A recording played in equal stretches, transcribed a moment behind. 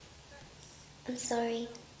I'm sorry.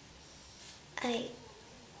 I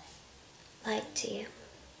lied to you.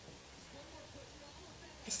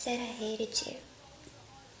 I said I hated you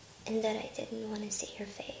and that I didn't want to see your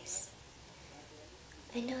face.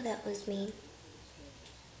 I know that was mean,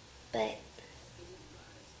 but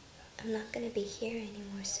I'm not going to be here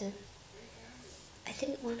anymore soon. I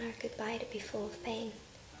didn't want our goodbye to be full of pain.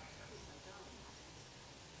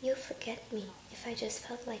 You'll forget me if I just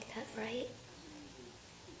felt like that, right?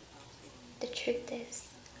 The truth is,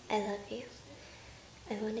 I love you.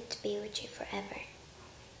 I wanted to be with you forever,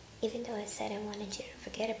 even though I said I wanted you to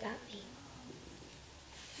forget about me.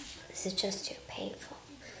 This is just too painful.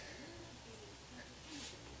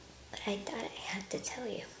 But I thought I had to tell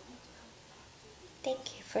you.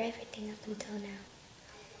 Thank you for everything up until now.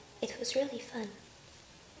 It was really fun.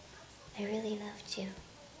 I really loved you.